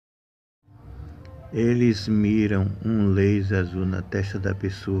Eles miram um laser azul na testa da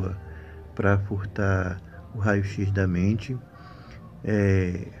pessoa para furtar o raio-x da mente.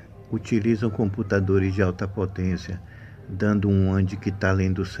 Utilizam computadores de alta potência, dando um ande que está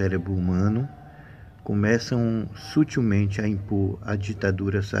além do cérebro humano. Começam sutilmente a impor a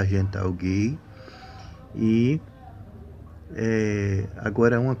ditadura sargental gay. E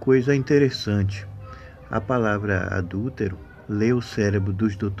agora uma coisa interessante. A palavra adúltero lê o cérebro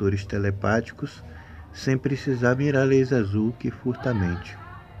dos doutores telepáticos sem precisar mirar laser azul que furta a mente.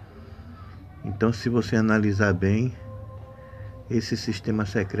 Então, se você analisar bem, esse sistema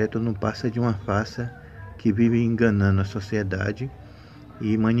secreto não passa de uma farsa que vive enganando a sociedade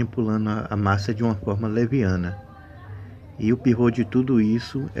e manipulando a massa de uma forma leviana. E o pivô de tudo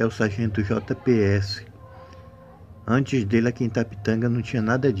isso é o sargento JPS. Antes dele, aqui em Tapitanga não tinha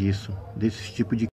nada disso, desse tipo de